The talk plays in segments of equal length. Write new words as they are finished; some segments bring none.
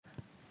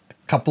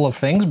couple of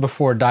things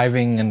before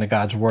diving into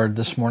God's Word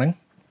this morning.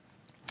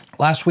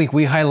 Last week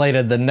we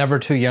highlighted the Never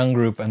Too Young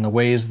group and the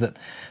ways that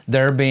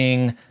they're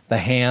being the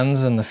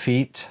hands and the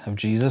feet of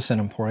Jesus in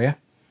Emporia.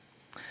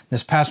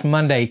 This past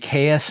Monday,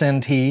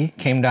 KSNT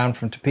came down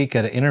from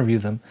Topeka to interview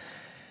them,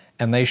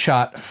 and they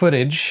shot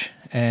footage,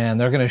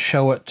 and they're going to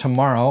show it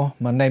tomorrow,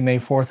 Monday, May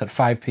 4th at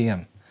 5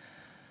 p.m.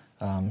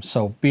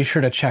 So be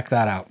sure to check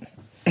that out.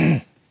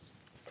 And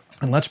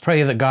let's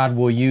pray that God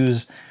will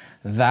use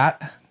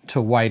that to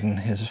widen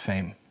His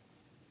fame.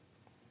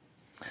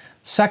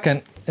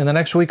 Second, in the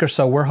next week or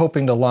so, we're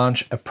hoping to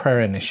launch a prayer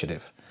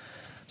initiative.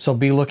 So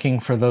be looking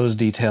for those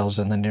details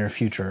in the near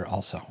future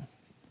also.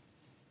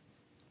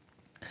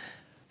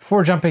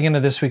 Before jumping into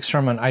this week's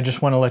sermon, I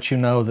just want to let you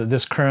know that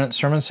this current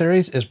sermon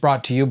series is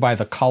brought to you by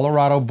the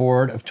Colorado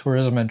Board of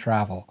Tourism and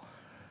Travel.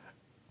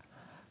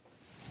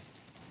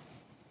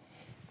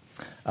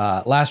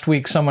 Last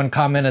week, someone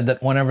commented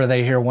that whenever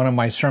they hear one of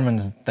my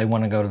sermons, they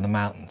want to go to the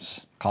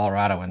mountains,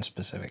 Colorado in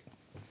specific.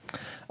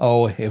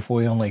 Oh, if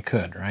we only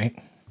could, right?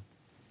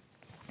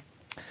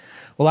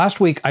 Well, last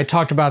week, I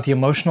talked about the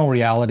emotional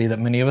reality that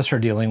many of us are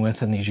dealing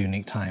with in these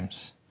unique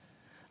times.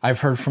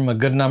 I've heard from a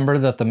good number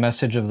that the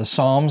message of the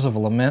Psalms of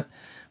Lament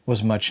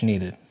was much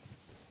needed.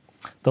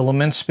 The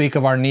laments speak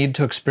of our need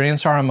to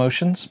experience our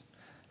emotions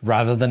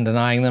rather than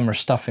denying them or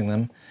stuffing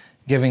them,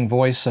 giving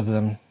voice of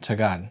them to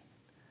God.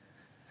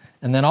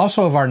 And then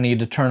also of our need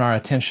to turn our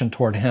attention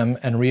toward Him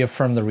and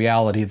reaffirm the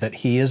reality that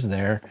He is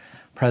there,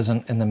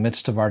 present in the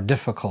midst of our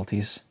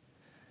difficulties,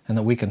 and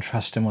that we can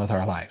trust Him with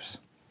our lives.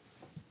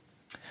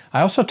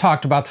 I also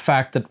talked about the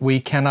fact that we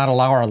cannot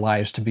allow our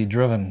lives to be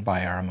driven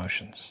by our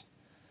emotions.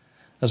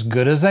 As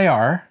good as they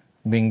are,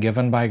 being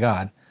given by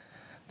God,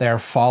 they are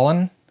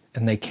fallen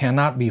and they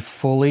cannot be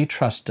fully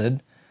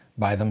trusted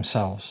by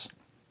themselves.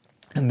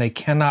 And they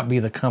cannot be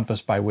the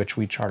compass by which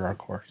we chart our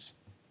course.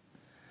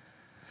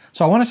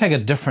 So I want to take a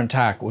different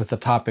tack with the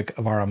topic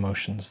of our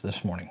emotions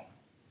this morning.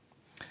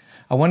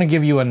 I want to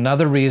give you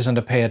another reason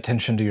to pay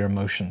attention to your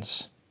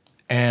emotions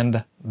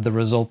and the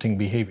resulting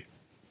behavior.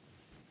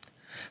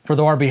 For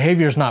though our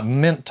behavior is not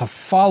meant to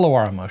follow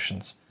our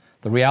emotions,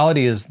 the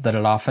reality is that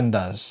it often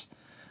does,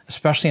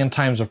 especially in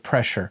times of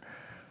pressure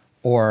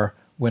or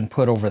when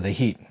put over the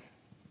heat.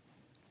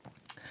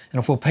 And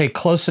if we'll pay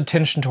close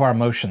attention to our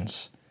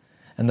emotions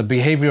and the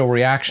behavioral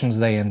reactions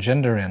they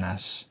engender in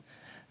us,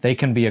 they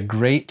can be a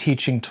great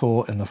teaching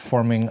tool in the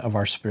forming of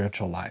our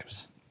spiritual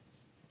lives.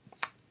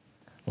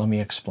 Let me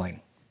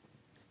explain.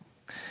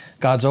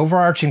 God's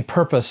overarching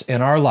purpose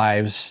in our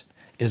lives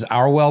is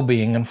our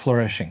well-being and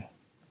flourishing.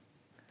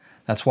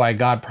 That's why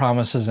God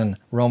promises in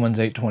Romans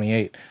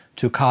 8:28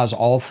 to cause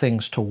all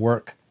things to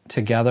work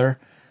together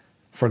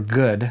for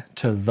good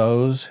to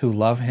those who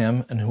love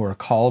Him and who are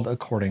called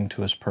according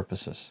to His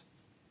purposes.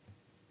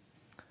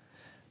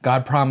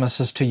 God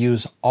promises to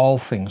use all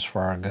things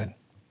for our good.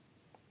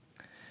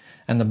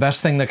 And the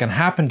best thing that can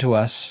happen to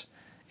us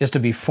is to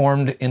be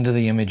formed into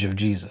the image of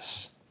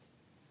Jesus.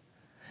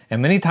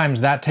 And many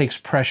times that takes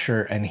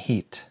pressure and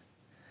heat.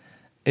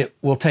 It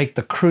will take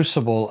the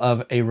crucible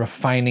of a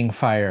refining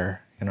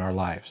fire in our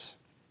lives.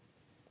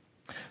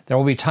 There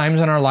will be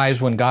times in our lives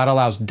when God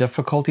allows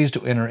difficulties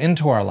to enter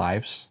into our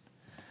lives,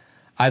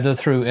 either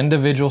through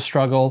individual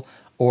struggle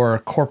or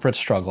corporate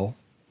struggle,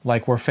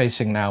 like we're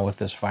facing now with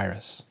this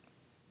virus.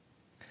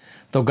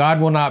 Though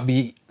God will not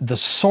be the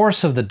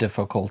source of the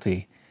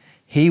difficulty,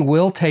 He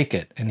will take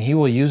it and He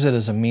will use it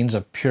as a means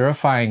of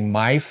purifying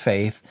my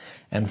faith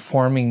and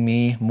forming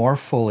me more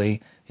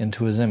fully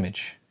into His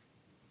image.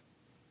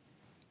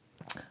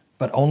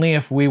 But only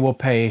if we will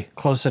pay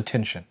close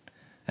attention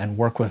and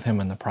work with Him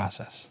in the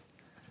process.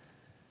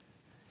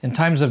 In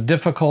times of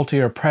difficulty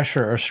or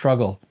pressure or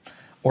struggle,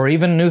 or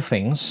even new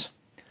things,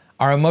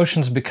 our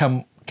emotions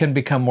can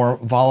become more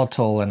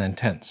volatile and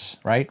intense,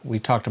 right? We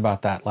talked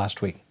about that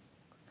last week.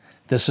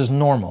 This is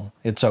normal.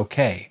 It's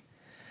okay.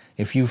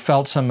 If you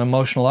felt some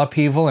emotional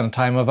upheaval in a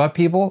time of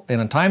upheaval,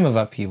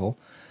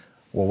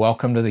 well,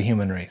 welcome to the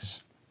human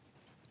race.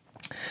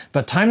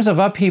 But times of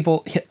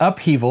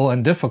upheaval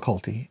and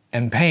difficulty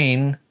and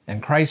pain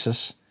and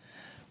crisis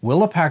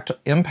will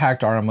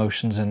impact our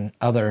emotions in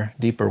other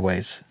deeper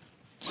ways.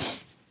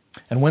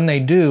 And when they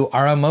do,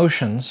 our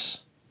emotions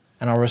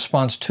and our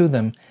response to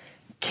them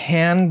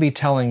can be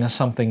telling us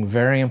something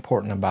very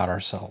important about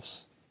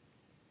ourselves.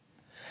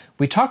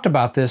 We talked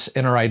about this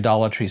in our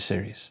idolatry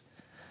series,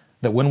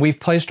 that when we've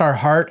placed our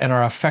heart and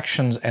our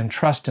affections and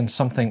trust in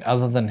something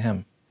other than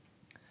Him,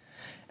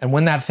 and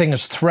when that thing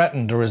is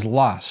threatened or is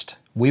lost,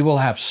 we will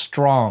have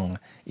strong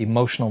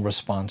emotional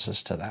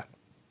responses to that.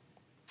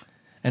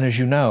 And as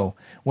you know,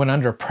 when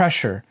under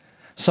pressure,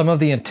 some of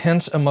the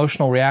intense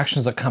emotional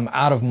reactions that come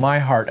out of my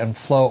heart and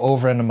flow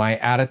over into my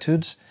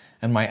attitudes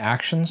and my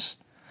actions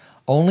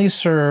only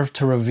serve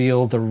to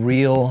reveal the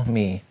real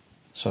me,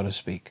 so to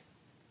speak.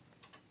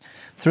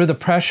 Through the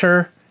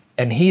pressure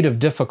and heat of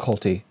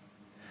difficulty,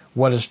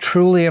 what is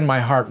truly in my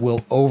heart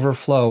will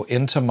overflow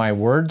into my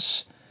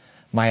words,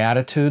 my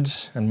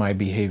attitudes, and my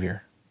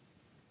behavior.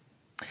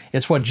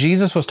 It's what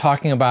Jesus was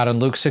talking about in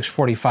Luke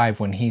 6:45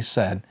 when He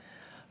said,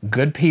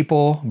 Good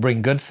people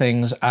bring good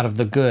things out of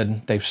the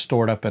good they've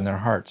stored up in their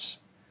hearts.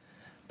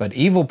 But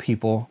evil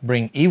people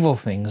bring evil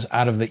things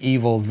out of the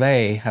evil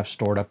they have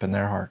stored up in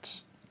their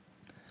hearts.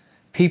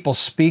 People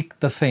speak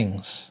the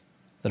things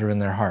that are in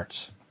their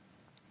hearts.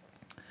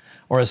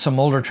 Or as some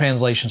older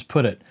translations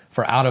put it,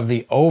 for out of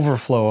the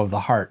overflow of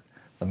the heart,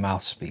 the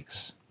mouth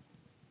speaks.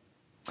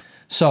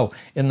 So,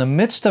 in the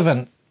midst of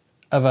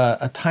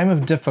a time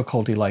of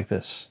difficulty like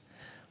this,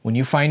 when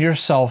you find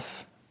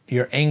yourself,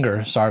 your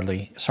anger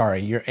suddenly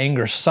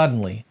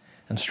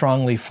and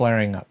strongly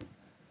flaring up,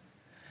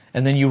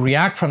 and then you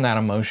react from that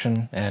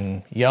emotion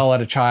and yell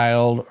at a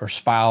child or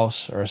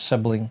spouse or a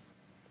sibling,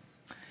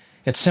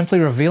 it's simply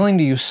revealing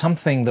to you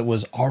something that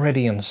was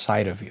already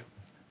inside of you.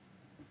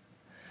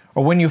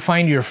 Or when you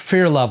find your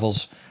fear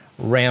levels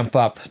ramp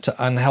up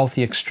to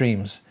unhealthy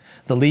extremes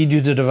that lead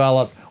you to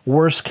develop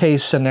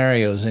worst-case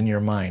scenarios in your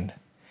mind,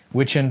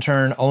 which in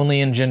turn only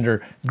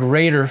engender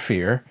greater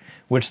fear,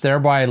 which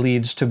thereby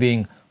leads to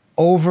being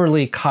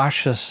overly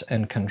cautious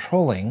and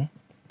controlling,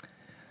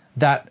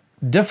 that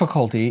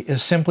difficulty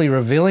is simply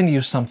revealing to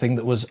you something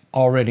that was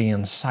already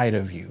inside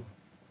of you.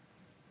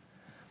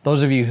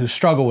 Those of you who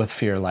struggle with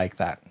fear like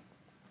that,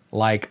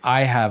 like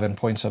I have in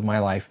points of my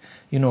life,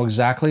 you know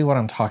exactly what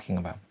I'm talking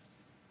about.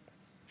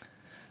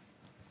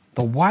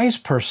 The wise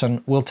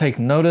person will take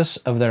notice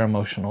of their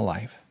emotional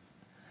life,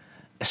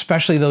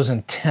 especially those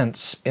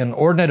intense,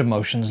 inordinate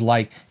emotions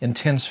like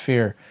intense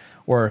fear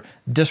or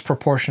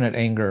disproportionate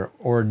anger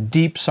or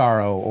deep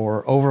sorrow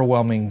or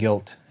overwhelming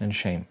guilt and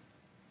shame.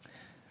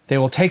 They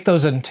will take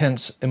those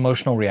intense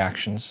emotional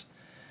reactions,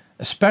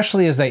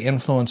 especially as they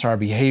influence our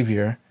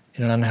behavior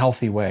in an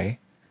unhealthy way,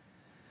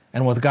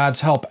 and with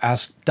God's help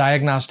ask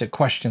diagnostic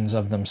questions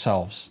of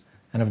themselves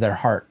and of their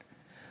heart,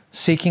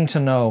 seeking to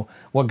know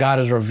what God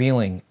is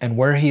revealing and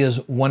where He is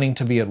wanting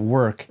to be at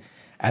work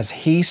as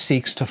He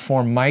seeks to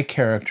form my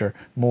character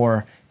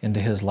more into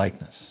His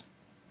likeness.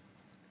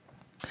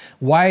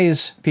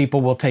 Wise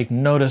people will take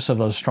notice of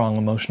those strong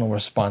emotional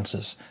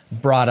responses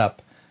brought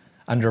up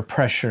under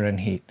pressure and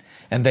heat,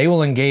 and they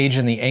will engage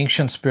in the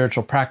ancient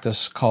spiritual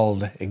practice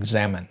called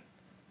examine.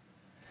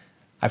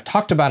 I've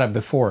talked about it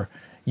before.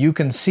 You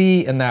can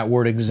see in that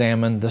word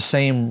examine the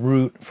same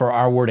root for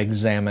our word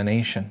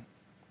examination.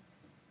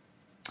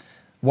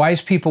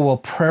 Wise people will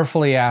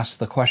prayerfully ask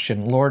the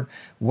question, Lord,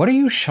 what are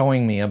you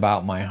showing me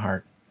about my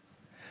heart?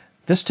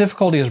 This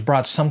difficulty has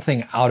brought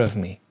something out of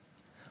me.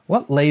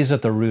 What lays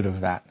at the root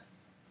of that?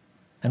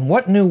 And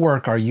what new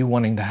work are you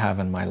wanting to have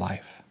in my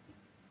life?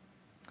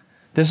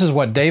 This is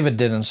what David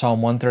did in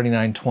Psalm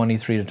 139,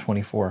 23 to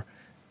 24,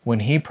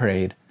 when he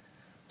prayed,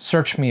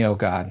 Search me, O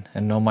God,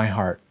 and know my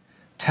heart.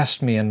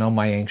 Test me and know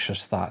my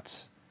anxious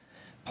thoughts.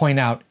 Point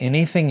out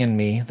anything in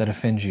me that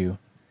offends you,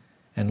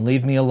 and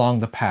lead me along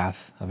the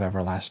path of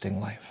everlasting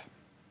life.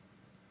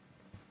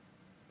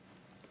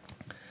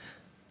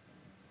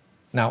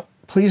 Now,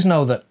 please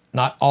know that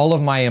not all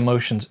of my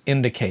emotions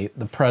indicate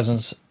the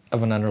presence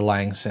of an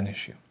underlying sin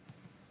issue.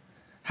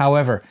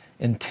 However,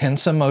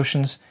 intense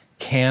emotions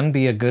can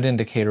be a good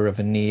indicator of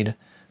a need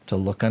to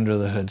look under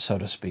the hood, so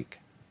to speak.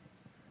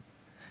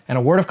 And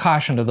a word of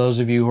caution to those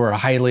of you who are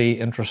highly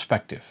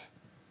introspective.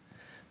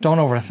 Don't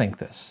overthink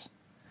this.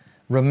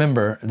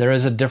 Remember, there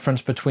is a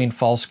difference between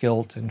false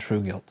guilt and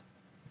true guilt.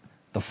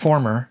 The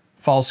former,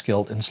 false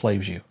guilt,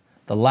 enslaves you.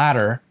 The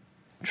latter,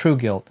 true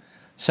guilt,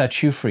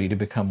 sets you free to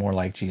become more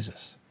like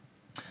Jesus.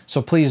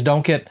 So please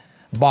don't get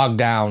bogged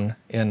down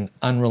in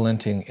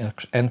unrelenting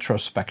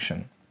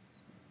introspection.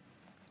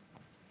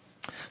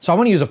 So I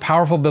want to use a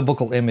powerful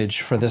biblical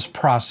image for this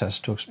process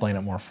to explain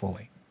it more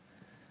fully.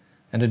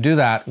 And to do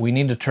that, we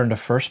need to turn to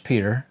 1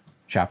 Peter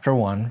chapter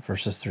 1,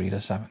 verses 3 to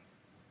 7.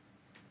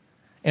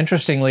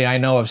 Interestingly, I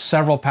know of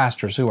several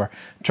pastors who are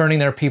turning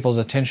their people's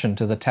attention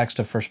to the text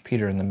of 1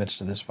 Peter in the midst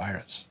of this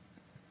virus.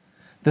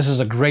 This is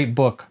a great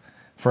book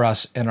for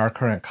us in our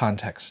current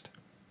context.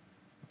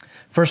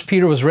 1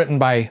 Peter was written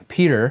by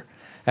Peter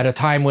at a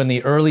time when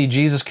the early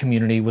Jesus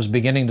community was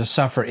beginning to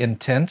suffer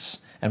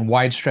intense and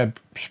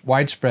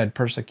widespread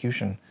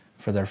persecution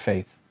for their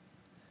faith.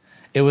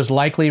 It was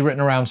likely written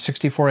around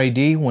 64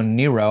 AD when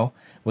Nero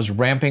was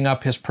ramping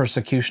up his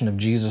persecution of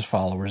Jesus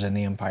followers in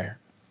the empire.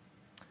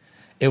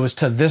 It was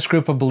to this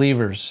group of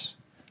believers,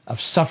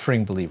 of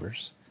suffering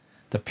believers,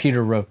 that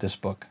Peter wrote this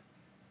book.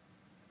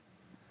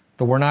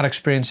 Though we're not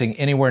experiencing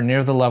anywhere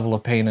near the level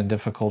of pain and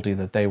difficulty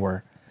that they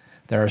were,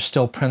 there are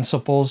still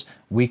principles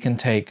we can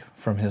take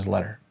from his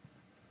letter.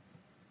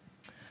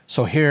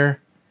 So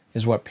here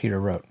is what Peter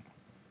wrote.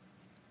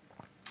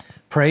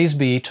 Praise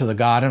be to the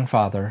God and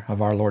Father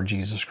of our Lord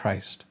Jesus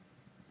Christ.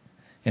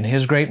 In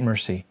His great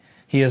mercy,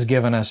 He has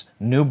given us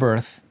new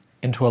birth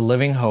into a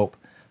living hope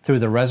through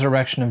the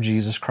resurrection of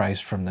Jesus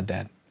Christ from the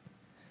dead,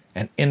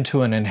 and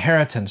into an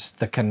inheritance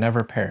that can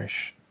never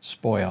perish,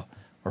 spoil,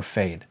 or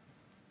fade.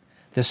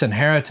 This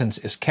inheritance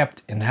is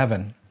kept in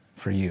heaven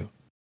for you,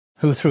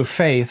 who through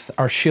faith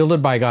are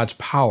shielded by God's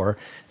power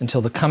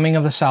until the coming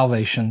of the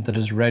salvation that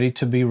is ready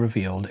to be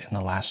revealed in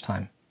the last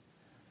time.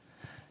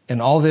 In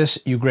all this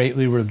you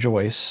greatly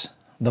rejoice,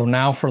 though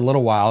now for a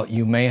little while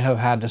you may have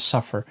had to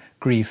suffer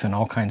grief in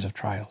all kinds of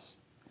trials.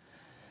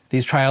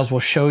 These trials will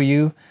show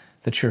you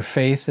that your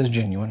faith is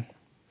genuine.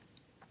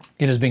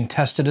 It is being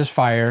tested as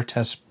fire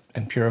tests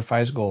and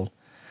purifies gold,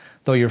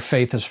 though your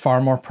faith is far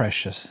more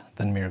precious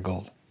than mere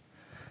gold.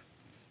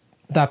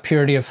 That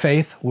purity of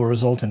faith will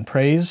result in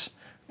praise,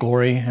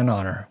 glory, and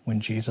honor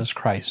when Jesus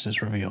Christ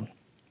is revealed.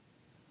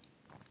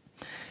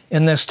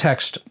 In this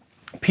text,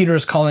 Peter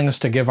is calling us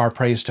to give our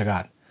praise to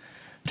God,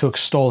 to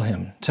extol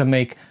Him, to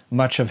make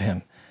much of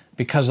Him,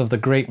 because of the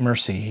great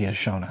mercy He has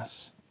shown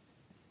us.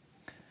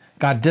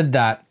 God did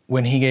that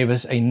when He gave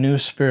us a new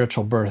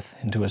spiritual birth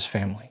into His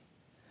family.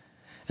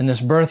 And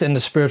this birth into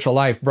spiritual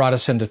life brought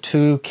us into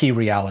two key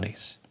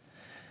realities.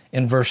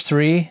 In verse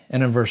 3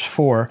 and in verse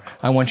 4,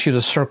 I want you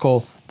to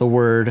circle the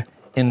word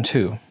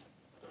into.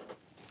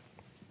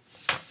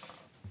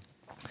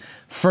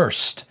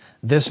 First,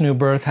 this new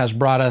birth has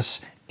brought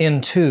us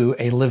into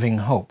a living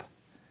hope.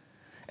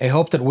 A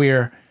hope that we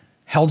are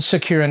held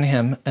secure in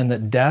Him and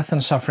that death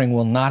and suffering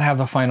will not have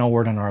the final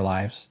word in our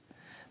lives.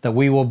 That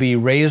we will be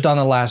raised on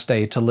the last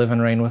day to live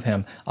and reign with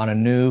Him on a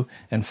new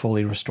and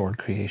fully restored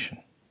creation.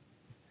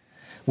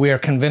 We are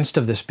convinced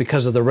of this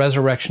because of the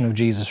resurrection of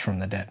Jesus from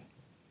the dead.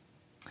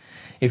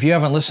 If you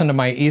haven't listened to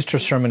my Easter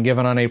sermon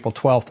given on April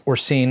 12th or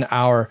seen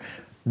our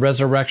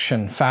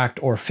resurrection fact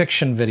or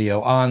fiction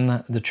video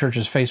on the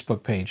church's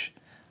Facebook page,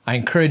 I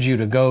encourage you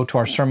to go to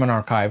our sermon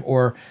archive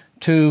or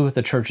to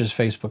the church's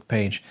Facebook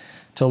page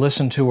to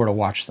listen to or to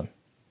watch them.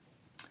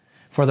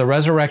 For the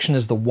resurrection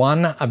is the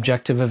one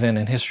objective event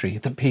in history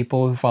that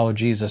people who follow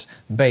Jesus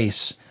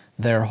base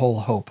their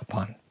whole hope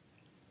upon.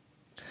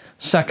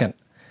 Second,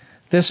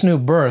 this new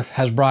birth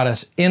has brought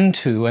us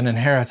into an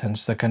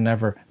inheritance that can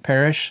never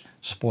perish,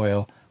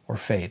 spoil, or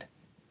fade.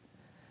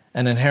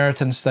 An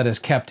inheritance that is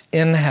kept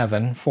in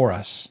heaven for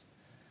us.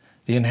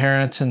 The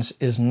inheritance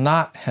is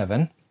not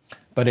heaven,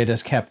 but it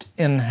is kept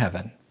in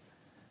heaven.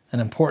 An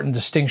important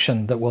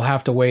distinction that will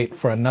have to wait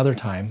for another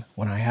time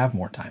when I have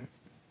more time.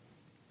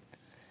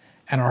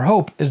 And our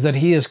hope is that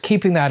He is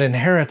keeping that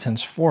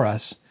inheritance for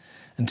us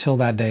until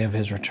that day of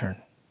His return.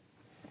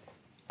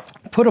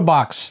 Put a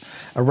box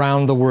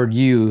around the word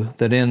you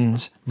that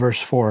ends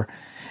verse 4,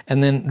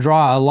 and then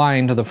draw a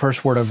line to the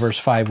first word of verse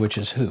 5, which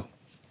is who.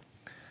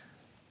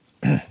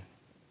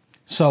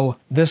 So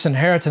this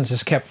inheritance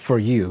is kept for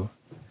you,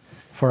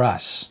 for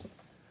us,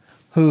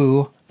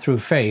 who, through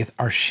faith,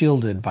 are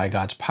shielded by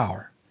God's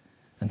power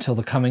until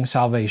the coming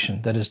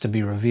salvation that is to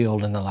be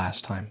revealed in the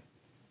last time.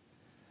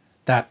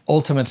 That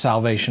ultimate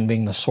salvation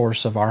being the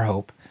source of our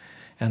hope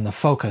and the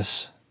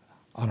focus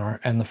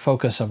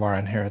of our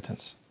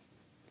inheritance.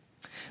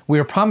 We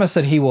are promised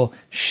that He will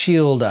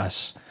shield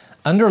us.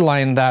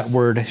 Underline that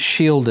word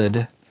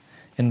shielded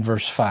in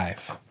verse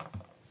 5.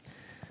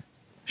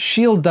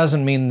 Shield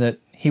doesn't mean that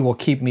He will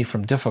keep me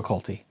from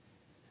difficulty.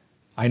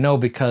 I know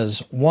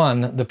because,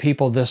 one, the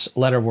people this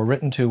letter were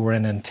written to were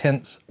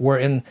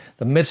in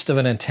the midst of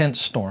an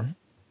intense storm.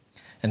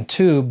 And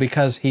two,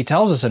 because He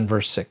tells us in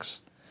verse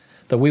 6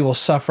 that we will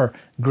suffer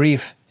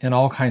grief in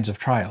all kinds of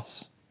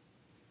trials.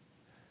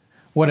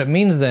 What it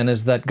means then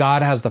is that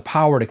God has the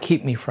power to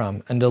keep me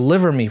from and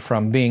deliver me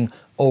from being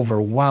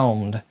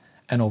overwhelmed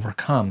and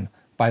overcome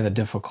by the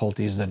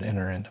difficulties that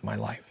enter into my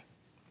life.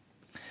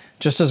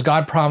 Just as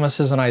God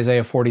promises in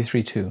Isaiah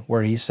 43:2,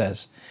 where He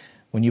says,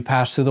 "When you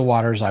pass through the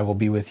waters, I will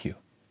be with you.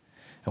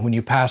 And when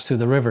you pass through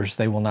the rivers,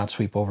 they will not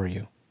sweep over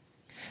you.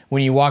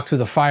 When you walk through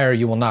the fire,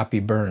 you will not be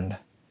burned.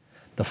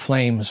 The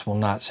flames will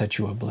not set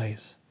you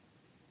ablaze."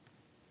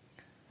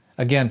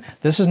 Again,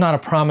 this is not a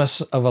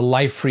promise of a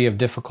life free of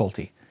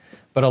difficulty,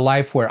 but a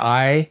life where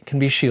I can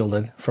be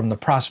shielded from the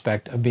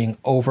prospect of being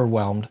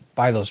overwhelmed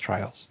by those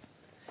trials.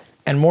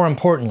 And more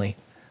importantly,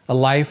 a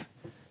life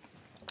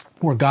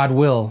where God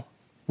will,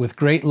 with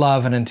great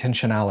love and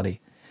intentionality,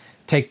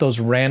 take those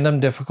random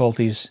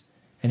difficulties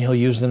and He'll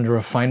use them to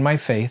refine my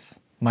faith,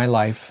 my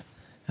life,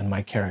 and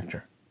my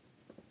character.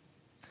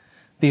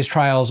 These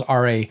trials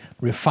are a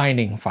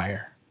refining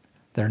fire.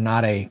 They're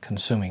not a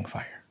consuming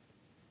fire.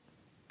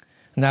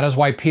 And that is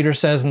why Peter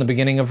says in the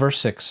beginning of verse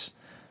 6,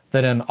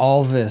 that in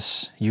all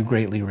this you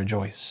greatly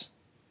rejoice.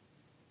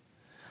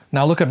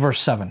 Now look at verse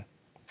 7.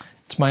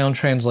 It's my own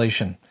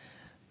translation.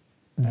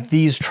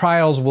 These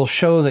trials will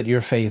show that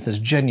your faith is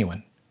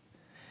genuine.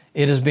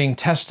 It is being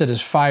tested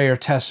as fire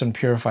tests and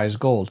purifies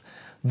gold,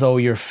 though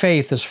your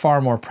faith is far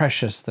more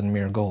precious than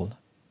mere gold.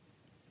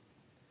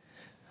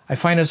 I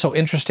find it so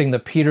interesting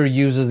that Peter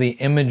uses the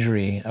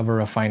imagery of a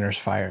refiner's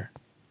fire.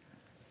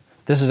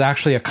 This is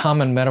actually a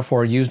common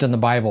metaphor used in the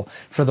Bible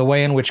for the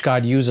way in which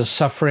God uses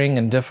suffering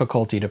and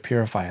difficulty to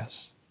purify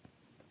us.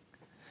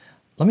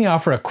 Let me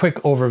offer a quick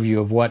overview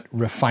of what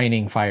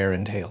refining fire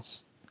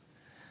entails.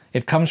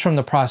 It comes from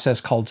the process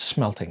called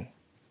smelting.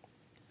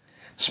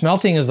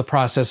 Smelting is the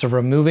process of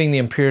removing the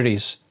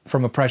impurities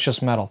from a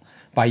precious metal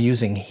by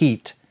using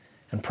heat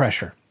and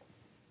pressure.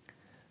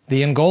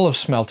 The end goal of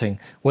smelting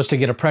was to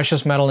get a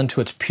precious metal into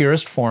its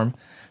purest form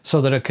so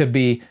that it could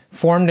be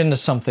formed into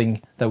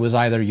something that was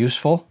either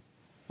useful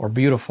or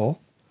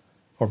beautiful,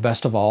 or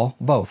best of all,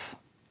 both.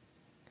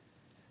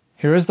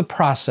 Here is the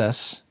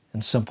process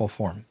in simple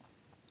form.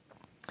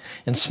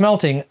 In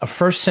smelting, a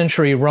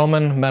first-century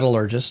Roman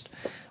metallurgist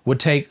would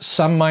take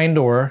some mined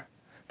ore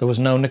that was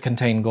known to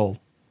contain gold.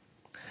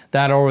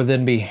 That ore would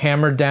then be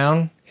hammered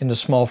down into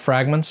small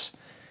fragments.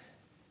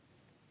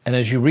 And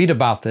as you read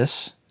about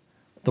this,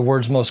 the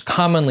words most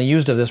commonly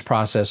used of this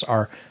process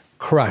are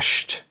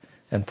crushed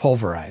and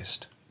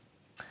pulverized.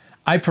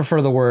 I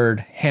prefer the word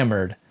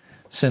hammered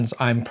since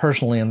I'm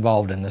personally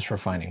involved in this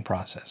refining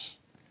process.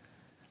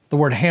 The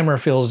word hammer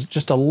feels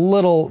just a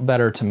little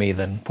better to me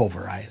than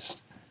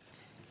pulverized.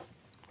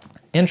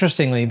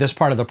 Interestingly, this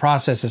part of the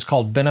process is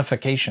called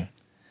benefication,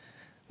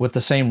 with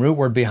the same root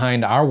word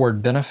behind our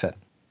word benefit.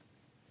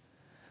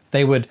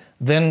 They would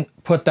then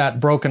put that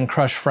broken,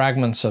 crushed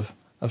fragments of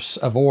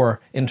ore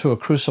into a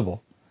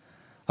crucible,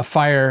 a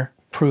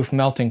fire-proof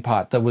melting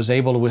pot that was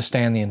able to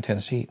withstand the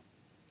intense heat.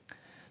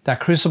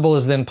 That crucible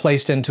is then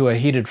placed into a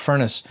heated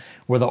furnace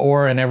where the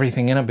ore and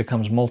everything in it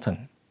becomes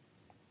molten.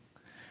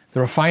 The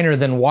refiner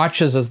then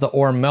watches as the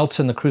ore melts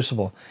in the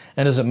crucible,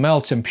 and as it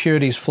melts,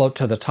 impurities float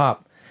to the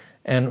top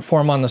and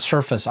form on the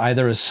surface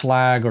either as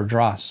slag or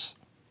dross.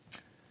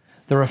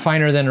 The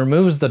refiner then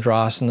removes the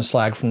dross and the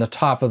slag from the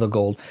top of the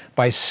gold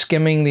by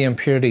skimming the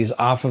impurities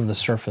off of the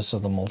surface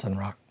of the molten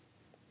rock.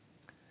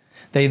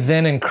 They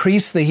then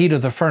increase the heat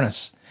of the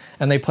furnace,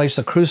 and they place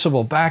the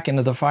crucible back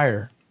into the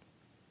fire.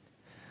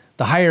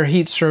 The higher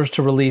heat serves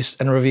to release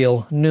and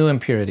reveal new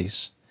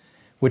impurities,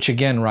 which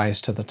again rise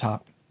to the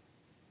top.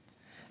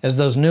 As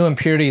those new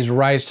impurities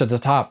rise to the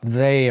top,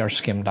 they are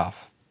skimmed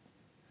off.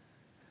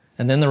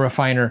 And then the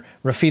refiner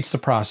repeats the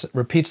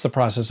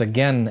process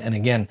again and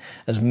again,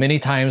 as many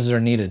times as are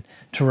needed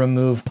to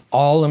remove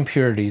all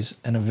impurities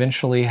and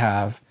eventually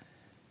have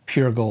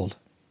pure gold.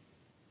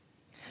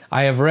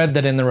 I have read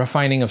that in the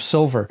refining of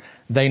silver,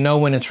 they know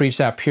when it's reached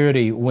that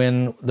purity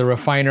when the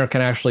refiner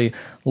can actually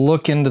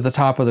look into the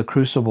top of the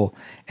crucible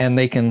and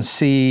they can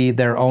see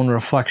their own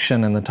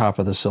reflection in the top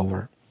of the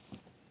silver.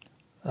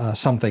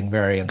 Something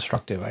very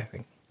instructive, I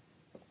think.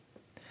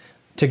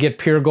 To get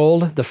pure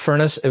gold, the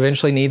furnace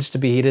eventually needs to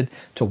be heated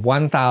to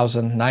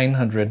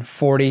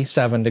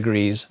 1,947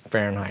 degrees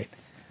Fahrenheit.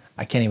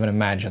 I can't even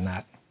imagine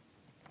that.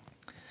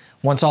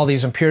 Once all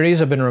these impurities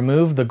have been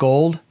removed, the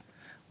gold,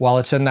 while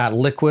it's in that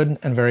liquid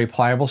and very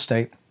pliable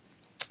state,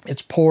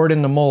 it's poured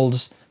into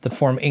molds that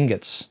form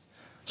ingots,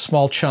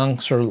 small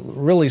chunks or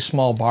really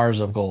small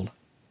bars of gold.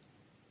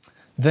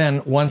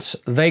 Then, once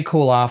they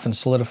cool off and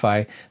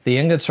solidify, the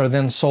ingots are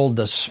then sold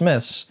to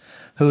smiths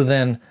who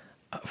then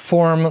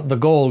form the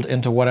gold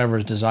into whatever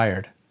is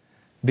desired,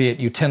 be it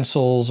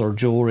utensils or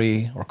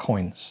jewelry or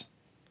coins.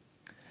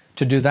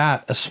 To do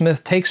that, a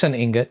smith takes an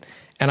ingot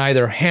and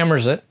either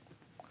hammers it,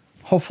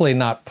 hopefully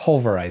not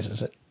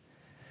pulverizes it,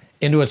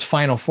 into its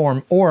final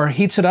form, or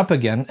heats it up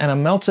again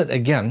and melts it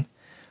again,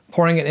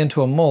 pouring it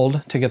into a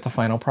mold to get the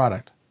final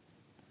product.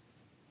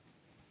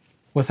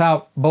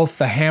 Without both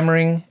the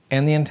hammering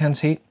and the intense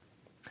heat,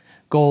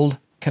 gold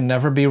can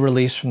never be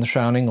released from the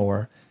surrounding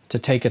ore to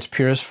take its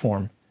purest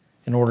form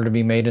in order to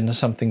be made into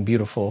something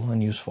beautiful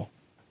and useful.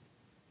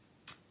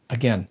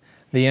 Again,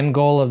 the end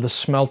goal of the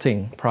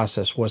smelting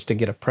process was to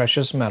get a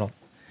precious metal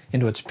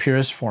into its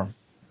purest form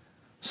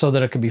so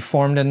that it could be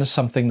formed into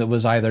something that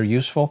was either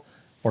useful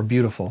or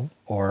beautiful,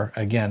 or,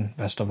 again,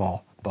 best of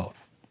all,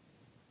 both.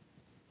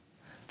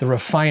 The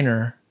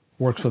refiner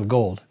works with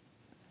gold.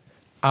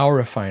 Our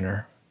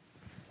refiner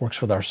works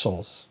with our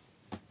souls.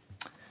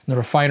 And the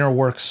refiner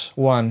works,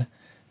 one,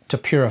 to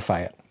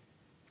purify it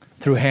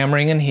through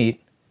hammering and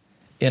heat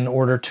in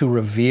order to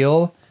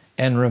reveal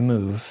and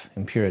remove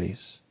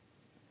impurities.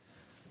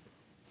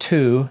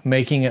 Two,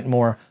 making it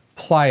more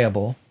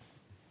pliable.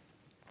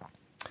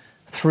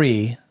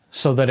 Three,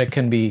 so that it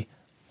can be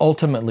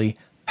ultimately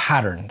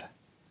patterned,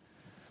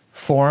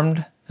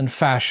 formed and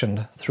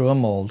fashioned through a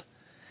mold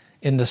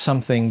into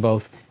something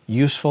both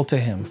useful to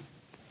Him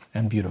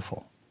and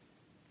beautiful.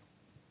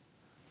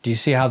 Do you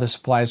see how this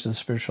applies to the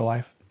spiritual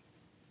life?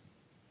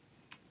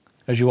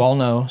 As you all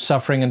know,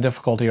 suffering and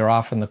difficulty are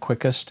often the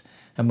quickest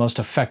and most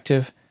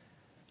effective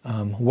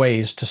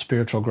ways to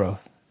spiritual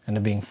growth and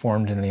to being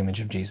formed in the image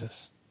of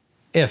Jesus,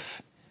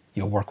 if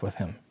you'll work with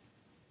Him.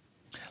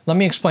 Let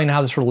me explain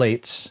how this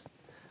relates,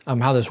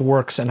 how this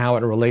works and how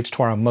it relates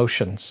to our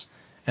emotions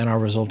and our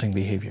resulting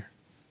behavior.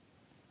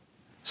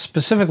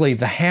 Specifically,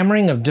 the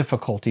hammering of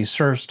difficulty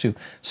serves to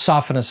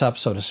soften us up,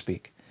 so to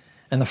speak,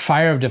 and the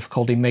fire of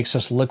difficulty makes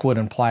us liquid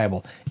and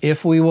pliable,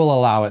 if we will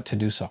allow it to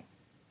do so.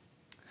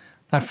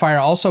 That fire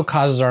also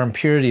causes our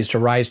impurities to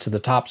rise to the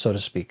top, so to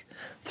speak,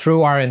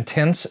 through our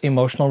intense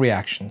emotional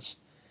reactions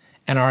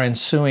and our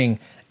ensuing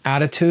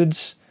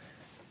attitudes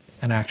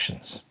and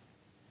actions.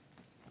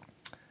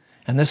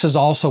 And this is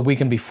also we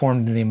can be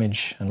formed in the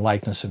image and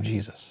likeness of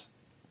Jesus.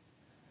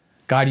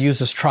 God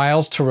uses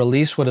trials to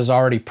release what is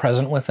already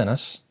present within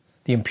us,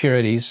 the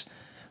impurities,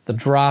 the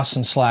dross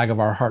and slag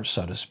of our hearts,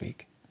 so to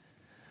speak.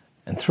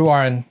 And through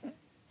our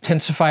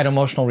intensified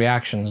emotional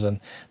reactions and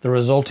the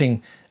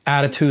resulting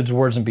attitudes,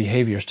 words, and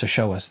behaviors to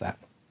show us that.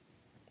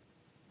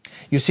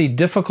 You see,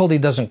 difficulty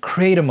doesn't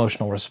create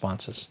emotional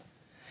responses.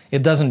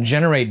 It doesn't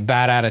generate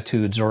bad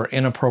attitudes or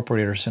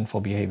inappropriate or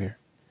sinful behavior.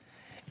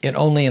 It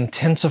only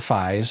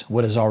intensifies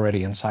what is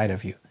already inside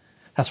of you.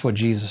 That's what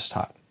Jesus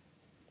taught.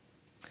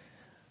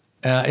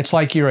 It's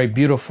like you're a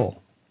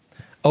beautiful,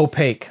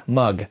 opaque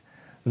mug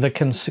that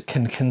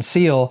can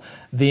conceal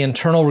the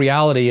internal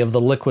reality of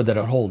the liquid that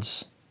it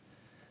holds.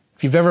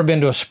 If you've ever been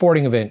to a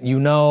sporting event, you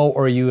know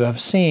or you have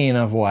seen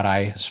of what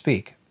I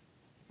speak.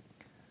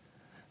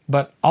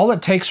 But all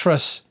it takes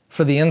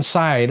for the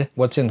inside,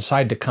 what's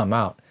inside to come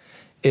out,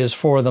 is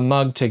for the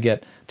mug to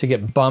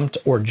get bumped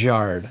or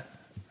jarred,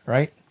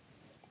 right?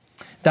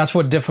 That's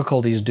what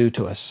difficulties do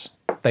to us.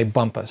 They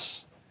bump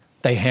us.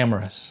 They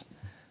hammer us.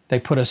 They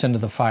put us into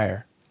the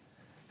fire.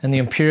 And the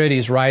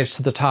impurities rise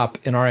to the top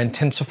in our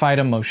intensified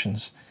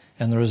emotions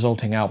and the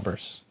resulting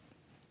outbursts.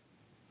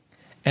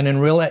 And in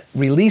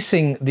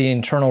releasing the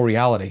internal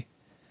reality,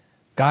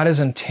 God is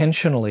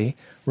intentionally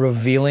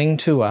revealing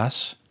to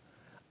us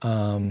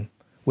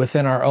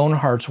within our own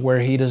hearts where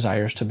He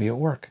desires to be at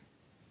work,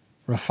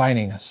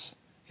 refining us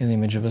in the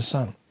image of His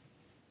Son.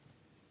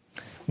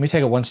 Let me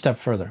take it one step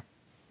further.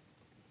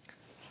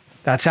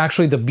 That's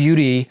actually the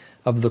beauty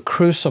of the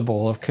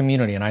crucible of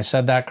community, and I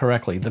said that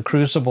correctly, the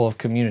crucible of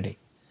community,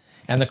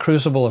 and the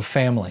crucible of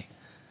family,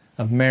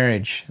 of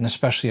marriage, and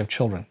especially of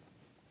children.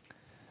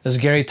 As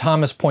Gary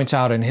Thomas points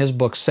out in his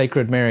book,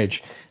 Sacred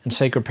Marriage and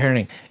Sacred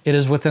Parenting, it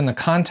is within the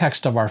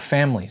context of our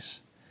families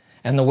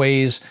and the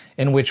ways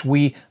in which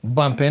we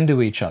bump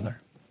into each other,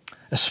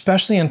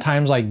 especially in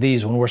times like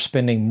these when we're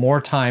spending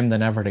more time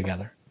than ever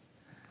together.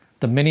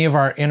 That many of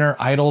our inner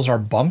idols are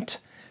bumped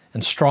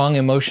and strong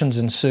emotions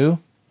ensue,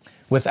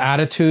 with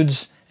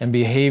attitudes and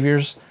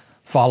behaviors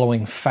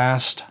following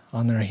fast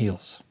on their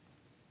heels.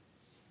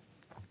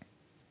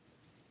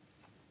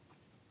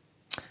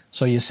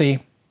 So you see,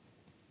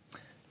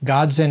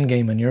 God's end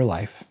game in your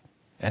life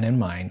and in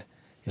mine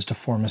is to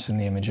form us in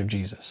the image of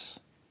Jesus,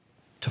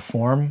 to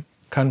form,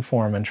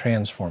 conform, and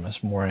transform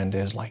us more into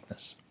His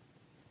likeness.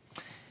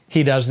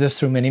 He does this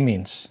through many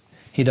means.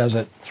 He does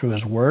it through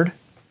His Word.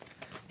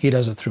 He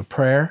does it through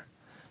prayer,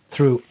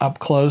 through up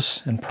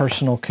close and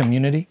personal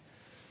community,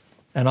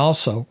 and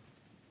also,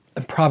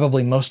 and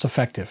probably most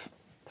effective,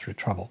 through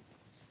trouble.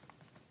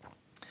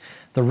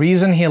 The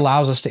reason He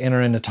allows us to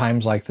enter into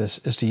times like this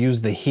is to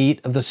use the heat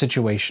of the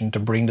situation to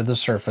bring to the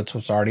surface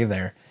what's already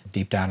there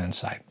deep down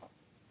inside,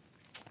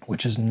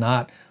 which is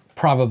not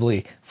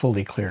probably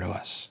fully clear to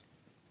us.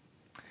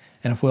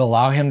 And if we'll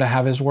allow Him to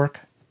have His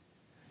work,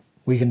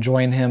 we can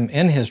join Him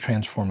in His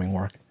transforming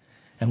work,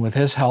 and with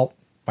His help,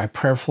 by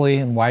prayerfully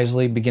and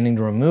wisely beginning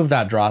to remove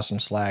that dross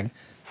and slag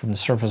from the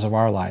surface of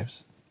our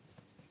lives.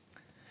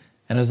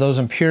 And as those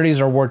impurities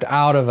are worked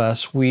out of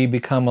us, we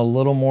become a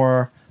little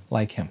more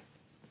like Him.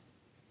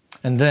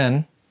 And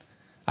then,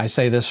 I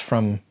say this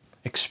from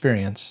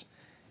experience,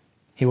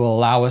 He will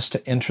allow us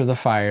to enter the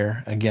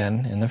fire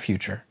again in the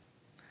future,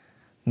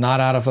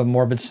 not out of a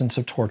morbid sense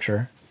of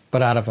torture,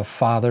 but out of a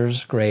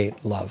Father's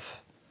great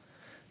love,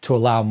 to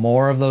allow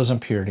more of those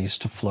impurities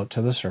to float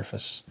to the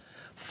surface,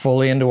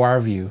 fully into our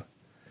view,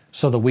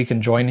 so that we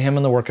can join Him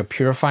in the work of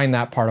purifying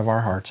that part of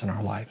our hearts and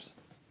our lives.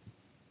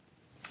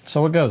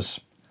 So it goes,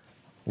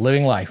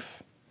 living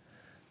life,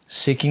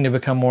 seeking to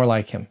become more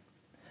like Him,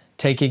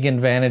 taking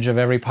advantage of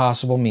every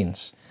possible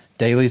means,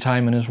 daily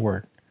time in His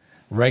Word,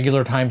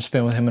 regular time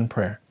spent with Him in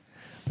prayer,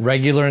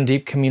 regular and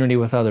deep community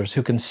with others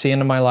who can see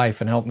into my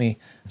life and help me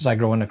as I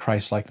grow into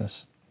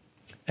Christ-likeness.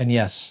 And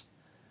yes,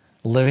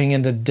 living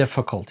into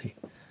difficulty,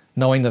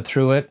 knowing that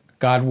through it,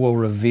 God will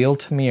reveal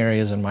to me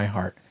areas in my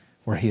heart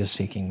where He is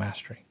seeking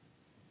mastery.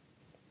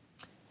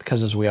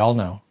 Because as we all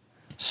know,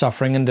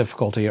 suffering and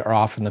difficulty are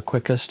often the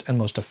quickest and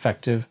most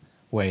effective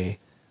way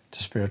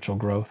to spiritual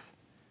growth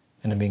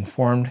and to being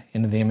formed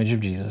into the image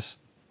of Jesus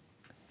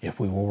if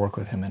we will work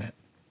with Him in it.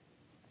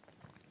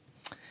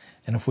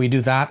 And if we do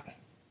that,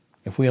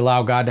 if we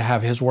allow God to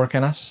have His work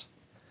in us,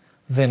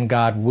 then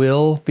God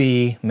will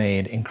be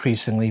made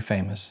increasingly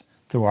famous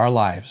through our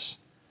lives,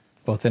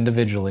 both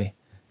individually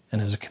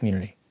and as a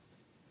community.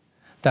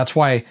 That's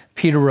why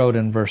Peter wrote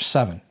in verse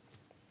 7,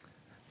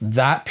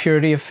 that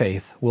purity of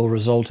faith will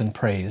result in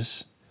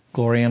praise,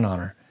 glory, and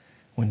honor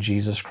when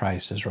Jesus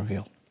Christ is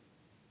revealed.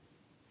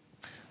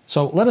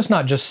 So let us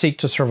not just seek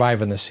to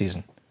survive in this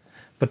season,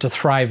 but to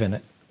thrive in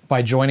it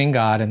by joining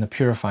God in the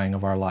purifying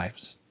of our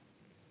lives.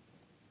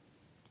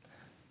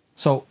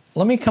 So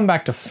let me come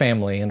back to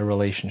family and to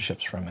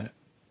relationships for a minute.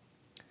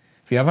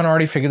 If you haven't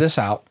already figured this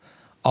out,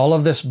 all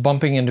of this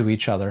bumping into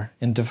each other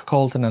in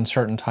difficult and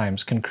uncertain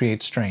times can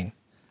create strain.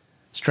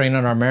 Strain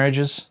on our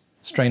marriages,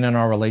 strain on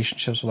our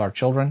relationships with our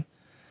children,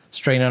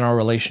 strain on our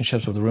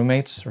relationships with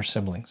roommates or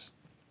siblings.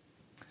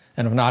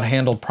 And if not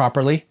handled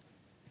properly,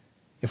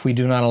 if we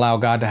do not allow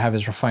God to have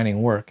His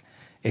refining work,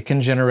 it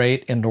can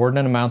generate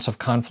inordinate amounts of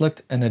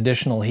conflict and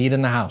additional heat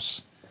in the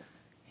house,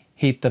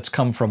 heat that's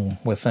come from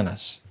within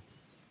us.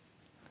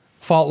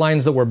 Fault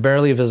lines that were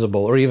barely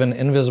visible or even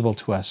invisible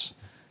to us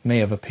may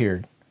have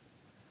appeared.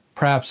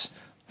 Perhaps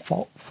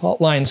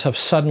fault lines have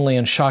suddenly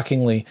and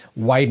shockingly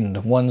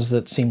widened. Ones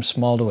that seem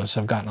small to us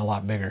have gotten a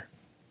lot bigger.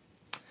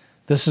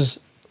 This is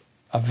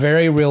a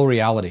very real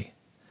reality,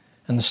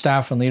 and the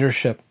staff and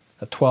leadership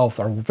at 12th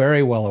are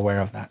very well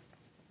aware of that.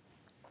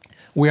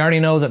 We already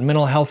know that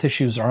mental health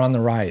issues are on the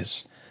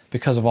rise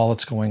because of all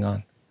that's going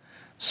on.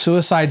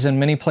 Suicides in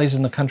many places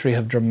in the country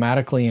have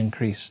dramatically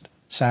increased,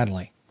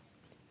 sadly.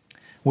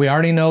 We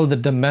already know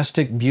that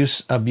domestic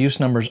abuse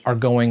numbers are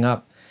going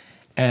up,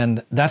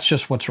 and that's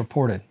just what's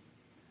reported.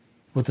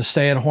 With the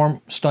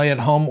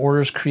stay-at-home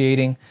orders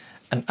creating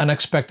an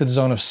unexpected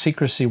zone of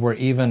secrecy where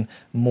even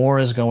more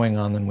is going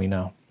on than we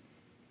know.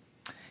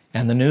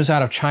 And the news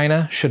out of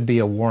China should be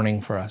a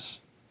warning for us.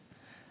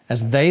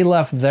 As they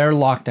left their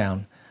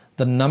lockdown,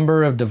 the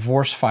number of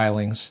divorce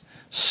filings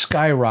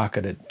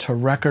skyrocketed to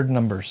record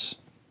numbers.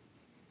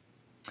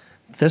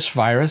 This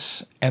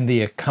virus and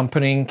the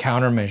accompanying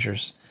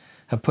countermeasures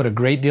have put a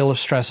great deal of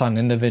stress on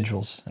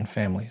individuals and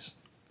families.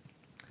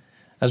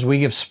 As we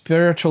give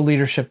spiritual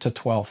leadership to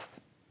 12th,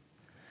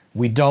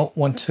 we don't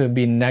want to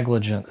be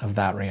negligent of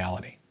that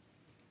reality.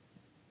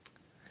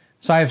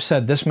 As I have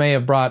said, this may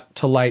have brought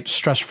to light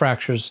stress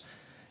fractures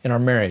in our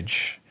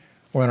marriage,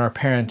 or in our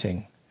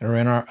parenting, or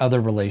in our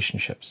other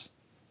relationships.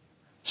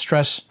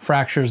 Stress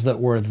fractures that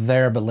were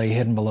there but lay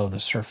hidden below the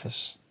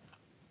surface.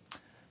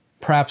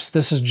 Perhaps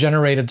this has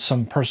generated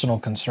some personal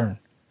concern.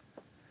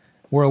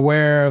 We're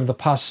aware of the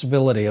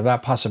possibility,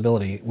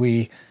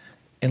 we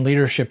in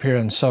leadership here,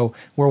 and so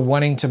we're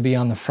wanting to be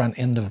on the front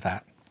end of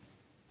that.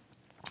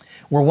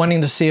 We're wanting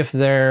to see if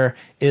there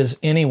is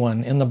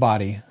anyone in the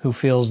body who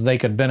feels they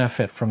could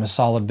benefit from a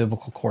solid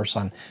biblical course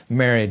on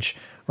marriage,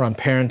 or on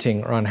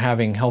parenting, or on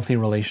having healthy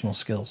relational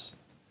skills.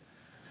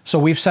 So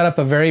we've set up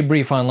a very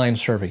brief online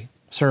survey.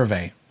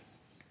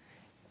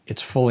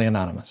 It's fully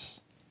anonymous.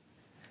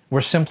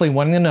 We're simply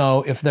wanting to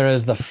know if there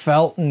is the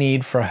felt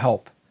need for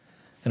help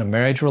in a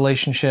marriage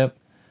relationship,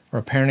 or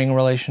a parenting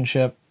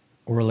relationship,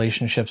 or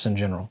relationships in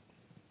general.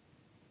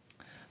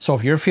 So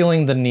if you're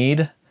feeling the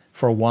need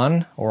for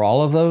one or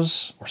all of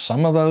those, or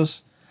some of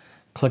those,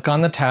 click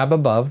on the tab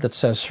above that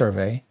says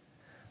survey,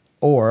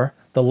 or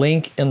the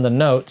link in the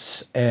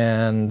notes,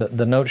 and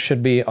the notes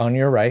should be on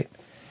your right,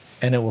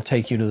 and it will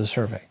take you to the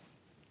survey.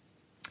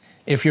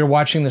 If you're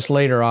watching this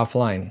later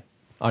offline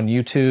on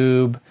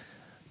YouTube,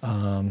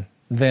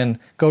 then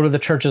go to the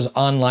church's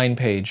online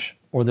page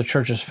or the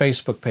church's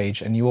Facebook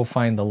page, and you will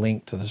find the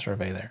link to the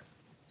survey there.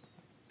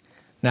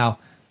 Now,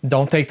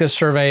 don't take this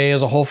survey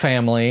as a whole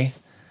family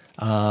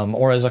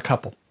or as a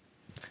couple,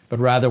 but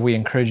rather we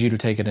encourage you to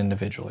take it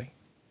individually.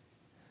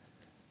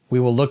 We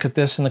will look at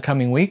this in the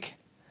coming week,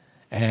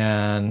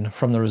 and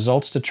from the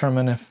results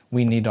determine if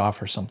we need to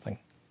offer something.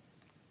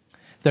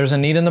 If there's a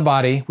need in the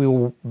body, we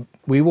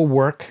will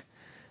work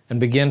and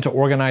begin to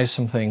organize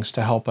some things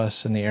to help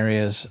us in the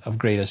areas of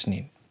greatest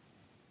need.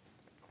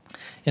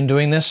 In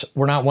doing this,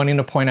 we're not wanting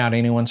to point out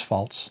anyone's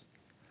faults.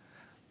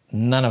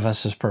 None of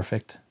us is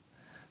perfect.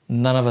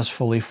 None of us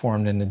fully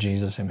formed into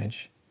Jesus'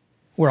 image.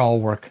 We're all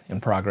work in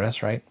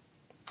progress, right?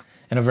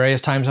 And at various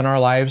times in our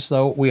lives,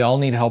 though, we all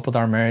need help with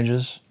our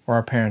marriages, or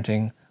our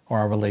parenting, or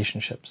our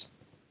relationships.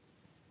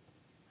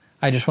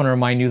 I just want to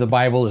remind you the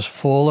Bible is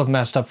full of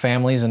messed up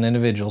families and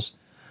individuals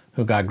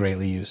who God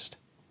greatly used.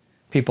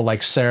 People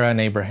like Sarah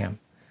and Abraham,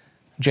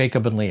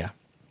 Jacob and Leah,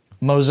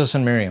 Moses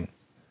and Miriam,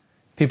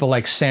 people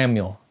like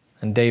Samuel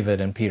and David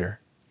and Peter.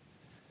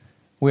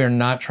 We are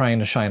not trying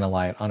to shine a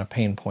light on a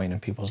pain point in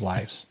people's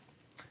lives.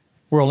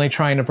 We're only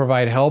trying to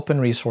provide help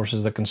and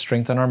resources that can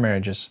strengthen our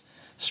marriages,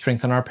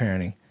 strengthen our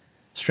parenting,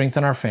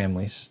 strengthen our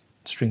families,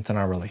 strengthen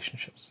our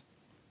relationships.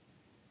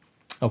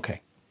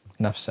 Okay,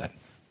 enough said.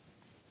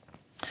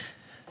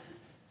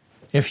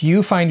 If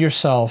you find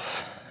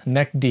yourself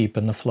neck deep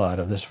in the flood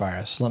of this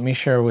virus, let me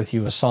share with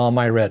you a psalm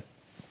I read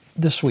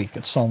this week.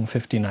 It's Psalm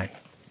 59.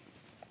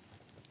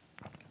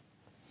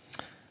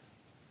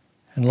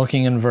 And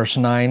looking in verse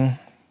 9,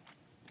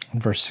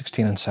 and verse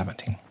 16 and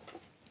 17,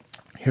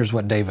 here's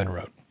what David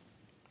wrote.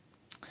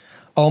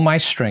 O my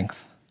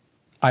strength,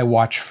 I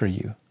watch for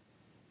you.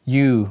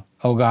 You,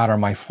 O God, are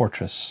my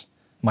fortress,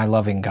 my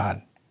loving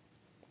God.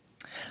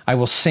 I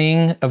will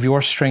sing of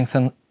your strength,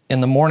 and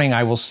in the morning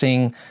I will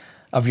sing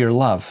of your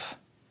love.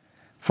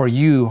 For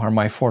you are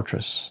my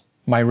fortress,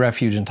 my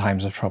refuge in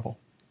times of trouble.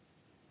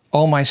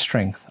 O my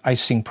strength, I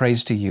sing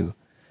praise to you.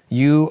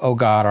 You, O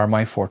God, are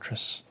my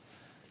fortress,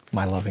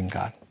 my loving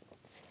God.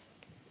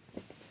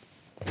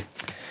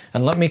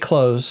 And let me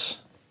close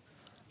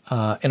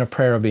in a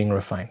prayer of being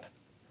refined.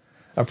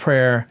 A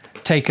prayer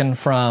taken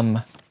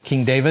from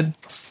King David,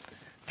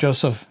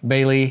 Joseph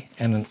Bailey,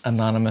 and an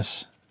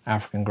anonymous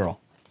African girl.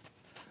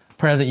 A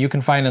prayer that you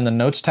can find in the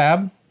Notes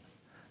tab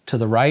to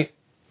the right,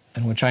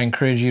 and which I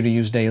encourage you to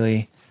use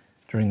daily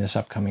during this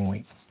upcoming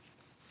week.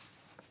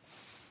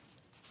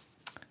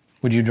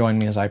 Would you join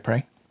me as I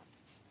pray?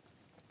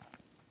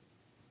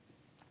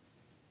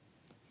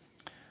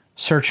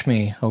 Search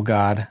me, O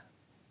God,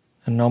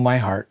 and know my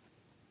heart.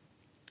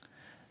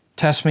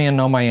 Test me and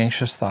know my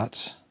anxious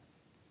thoughts.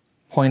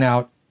 Point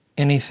out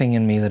anything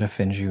in me that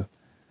offends you,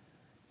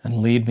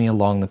 and lead me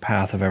along the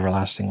path of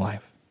everlasting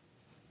life.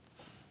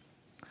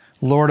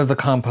 Lord of the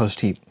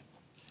compost heap,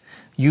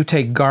 you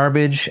take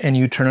garbage and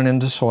you turn it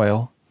into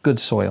soil, good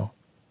soil.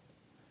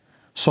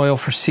 Soil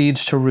for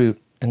seeds to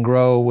root and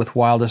grow with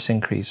wildest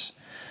increase.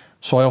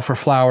 Soil for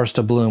flowers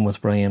to bloom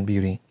with brilliant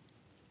beauty.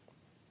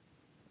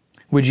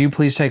 Would you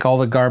please take all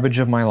the garbage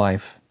of my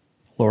life,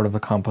 Lord of the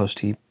compost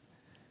heap,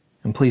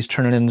 and please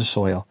turn it into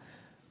soil,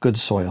 good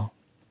soil,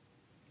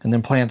 and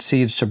then plant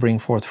seeds to bring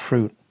forth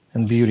fruit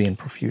and beauty and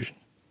profusion.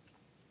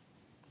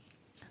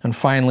 And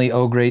finally,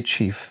 O great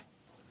chief,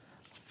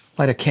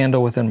 light a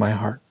candle within my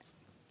heart,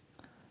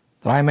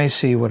 that I may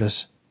see what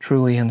is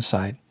truly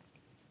inside.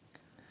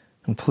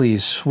 And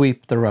please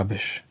sweep the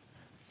rubbish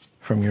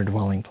from your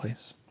dwelling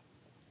place.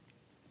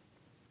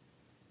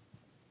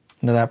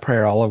 And to that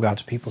prayer, all of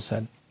God's people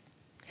said,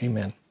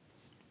 Amen.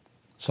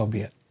 So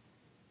be it.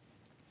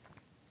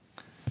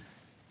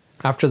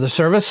 After the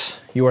service,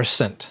 you are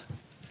sent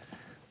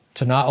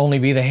to not only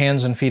be the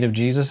hands and feet of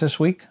Jesus this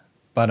week,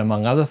 but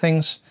among other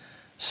things,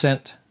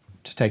 sent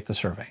to take the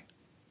survey.